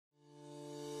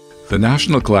The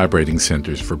National Collaborating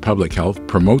Centres for Public Health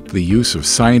promote the use of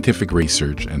scientific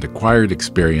research and acquired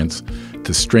experience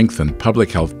to strengthen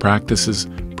public health practices,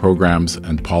 programs,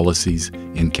 and policies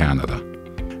in Canada.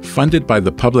 Funded by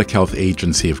the Public Health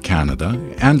Agency of Canada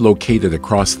and located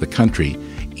across the country,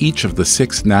 each of the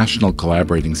 6 National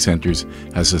Collaborating Centres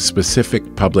has a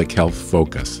specific public health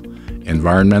focus: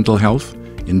 environmental health,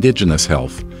 Indigenous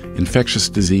health, infectious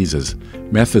diseases,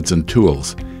 methods and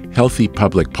tools, healthy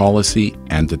public policy,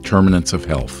 and determinants of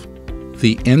health.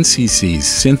 The NCCs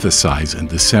synthesize and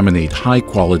disseminate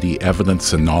high-quality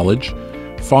evidence and knowledge,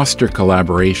 foster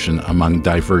collaboration among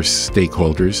diverse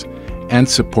stakeholders, and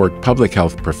support public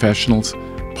health professionals,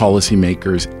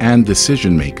 policymakers, and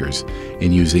decision-makers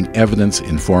in using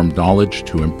evidence-informed knowledge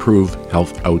to improve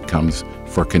health outcomes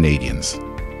for Canadians.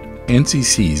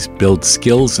 NCCs build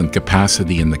skills and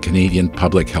capacity in the Canadian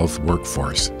public health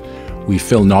workforce. We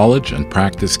fill knowledge and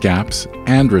practice gaps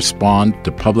and respond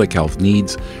to public health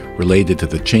needs related to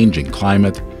the changing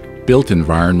climate, built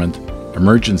environment,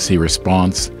 emergency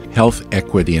response, health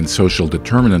equity and social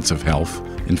determinants of health,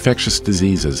 infectious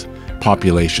diseases,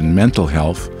 population mental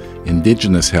health,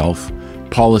 Indigenous health,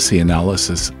 policy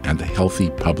analysis, and healthy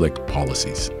public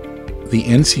policies. The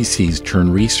NCCs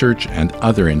turn research and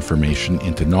other information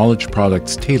into knowledge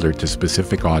products tailored to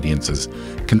specific audiences,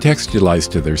 contextualized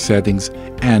to their settings,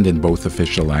 and in both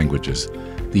official languages.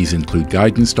 These include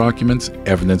guidance documents,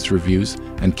 evidence reviews,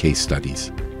 and case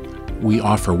studies. We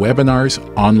offer webinars,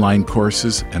 online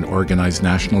courses, and organize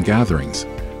national gatherings.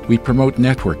 We promote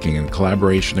networking and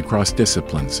collaboration across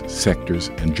disciplines, sectors,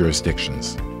 and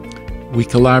jurisdictions. We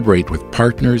collaborate with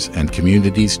partners and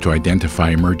communities to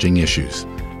identify emerging issues,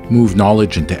 move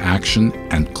knowledge into action,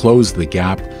 and close the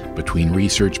gap between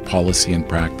research, policy, and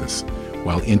practice,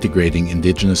 while integrating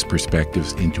Indigenous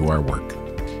perspectives into our work.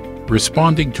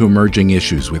 Responding to emerging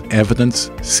issues with evidence,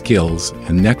 skills,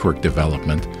 and network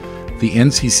development, the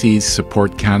NCCs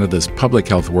support Canada's public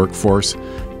health workforce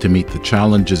to meet the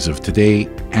challenges of today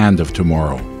and of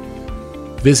tomorrow.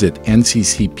 Visit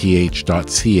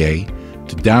nccph.ca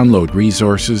to download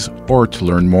resources or to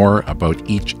learn more about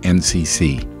each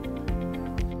NCC.